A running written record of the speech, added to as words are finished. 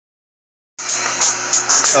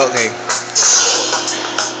Okay,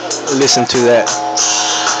 listen to that.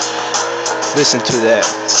 Listen to that.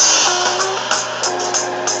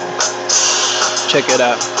 Check it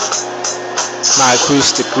out. My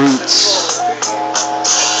acoustic roots.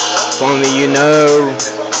 If only you know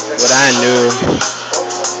what I knew.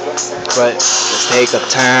 But let's take a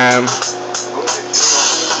time.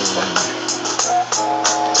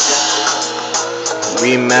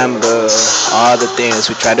 Remember all the things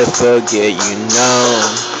we try to forget, you know.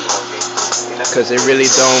 Cause it really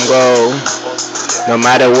don't go, no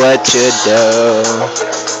matter what you do.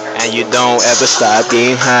 And you don't ever stop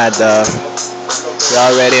being high though. You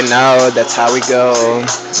already know that's how we go.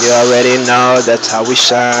 You already know that's how we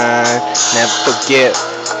shine. Never forget,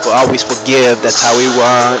 but always forgive. That's how we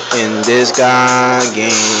want in this God game.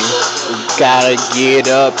 We gotta get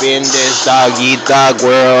up in this dog eat dog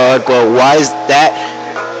world. But why is that?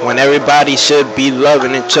 When everybody should be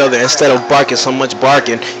loving each other instead of barking so much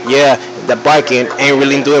barking. Yeah, the barking ain't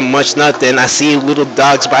really doing much nothing. I see little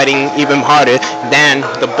dogs biting even harder than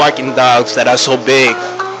the barking dogs that are so big,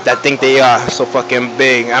 that think they are so fucking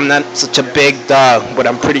big. I'm not such a big dog, but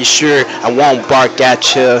I'm pretty sure I won't bark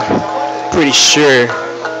at you. Pretty sure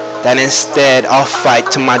that instead I'll fight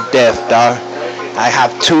to my death, dog. I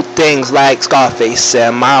have two things like Scarface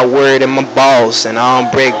said, my word and my balls, and I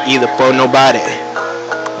don't break either for nobody.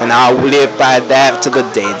 And I'll live by that till the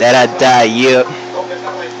day that I die, yep.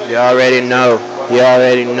 You already know, you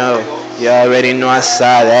already know, you already know I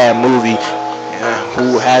saw that movie.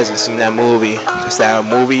 Who hasn't seen that movie? Cause that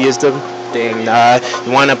movie is the thing, nah.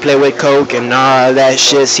 You wanna play with coke and all that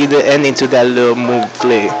shit, see the ending to that little movie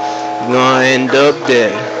flick. You gonna end up dead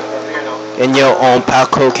in your own pal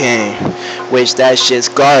cocaine, which that shit's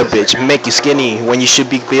garbage. Make you skinny when you should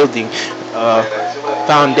be building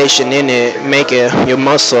foundation in it, make it your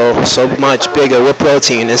muscle so much bigger with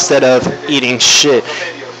protein instead of eating shit.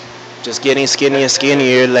 Just getting skinnier and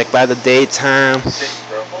skinnier like by the daytime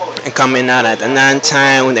and coming out at the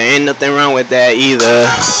nighttime when there ain't nothing wrong with that either.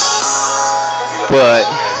 But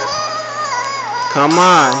come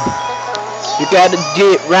on, you gotta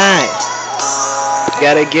get right. You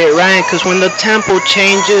gotta get right, cause when the tempo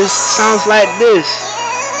changes, sounds like this.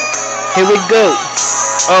 Here we go.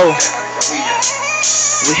 Oh,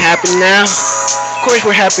 we happy now? Of course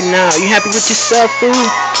we're happy now. You happy with yourself, fool?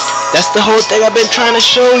 That's the whole thing I've been trying to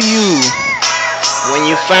show you. When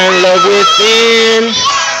you find love within,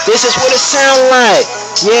 this is what it sounds like.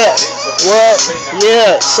 Yeah, what?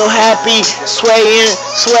 Yeah, so happy, swaying,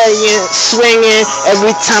 swaying, swinging.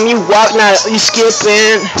 Every time you walk, now you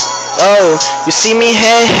skipping. Oh, you see me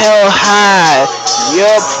head held high.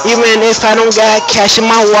 Yup, even if I don't got cash in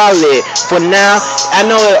my wallet. For now, I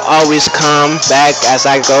know it always come back as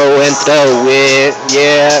I go and throw it.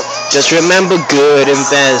 Yeah, just remember good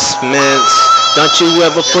investments. Don't you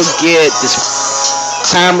ever forget this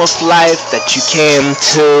time of life that you came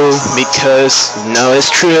to, because you know it's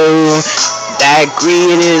true. That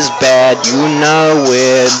greed is bad, you know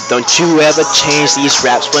it. Don't you ever change these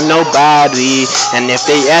raps for nobody. And if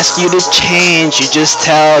they ask you to change, you just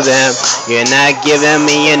tell them you're not giving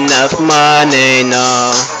me enough money,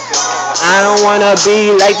 no. I don't wanna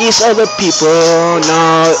be like these other people,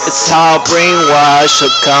 no. It's all brainwashed,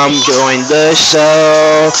 so come join the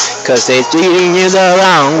show, cause they treating you the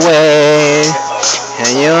wrong way,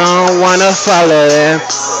 and you don't wanna follow them.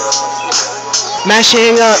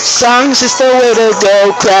 Mashing up songs is the way to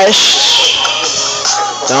go. Crash,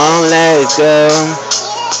 don't let it go.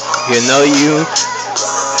 You know you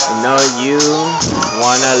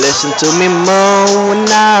wanna listen to me more, when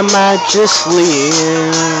I might just leave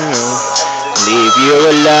you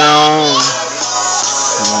alone.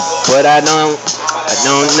 But I don't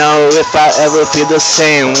know if I ever feel the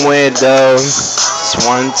same way though. Just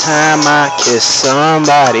one time I kissed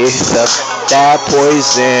somebody, felt that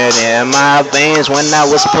poison in my veins when I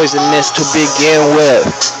was poisonous to begin with.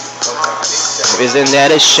 Isn't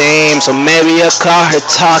that a shame? So maybe I'll call her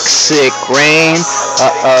toxic rain.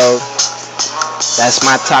 Uh-oh, that's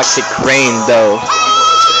my toxic rain though.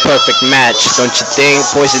 Perfect match, don't you think?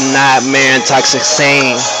 Poison nightmare and toxic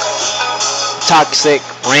sane. Toxic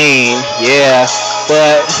rain, yeah.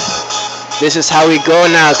 But this is how we go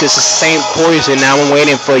now, cause it's SaintPoison. Now I'm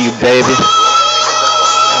waiting for you, baby.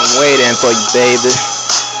 I'm waiting for you, baby.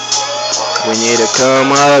 We need to come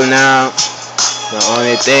up now. The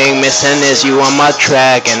only thing missing is you on my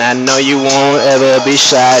track, and I know you won't ever be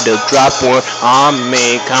shy to drop one on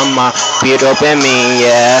me. Come on, pirope me,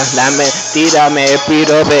 yeah. Tírame,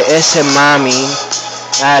 pirope ese mami.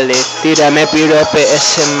 Dale, tírame, pirope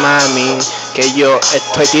ese mami. que yo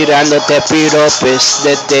estoy tirándote piropes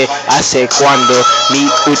desde hace cuando mi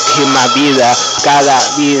última vida, cada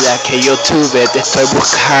vida que yo tuve te estoy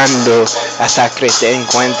buscando hasta que te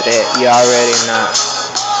encuentre. You already know.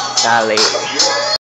 Dale.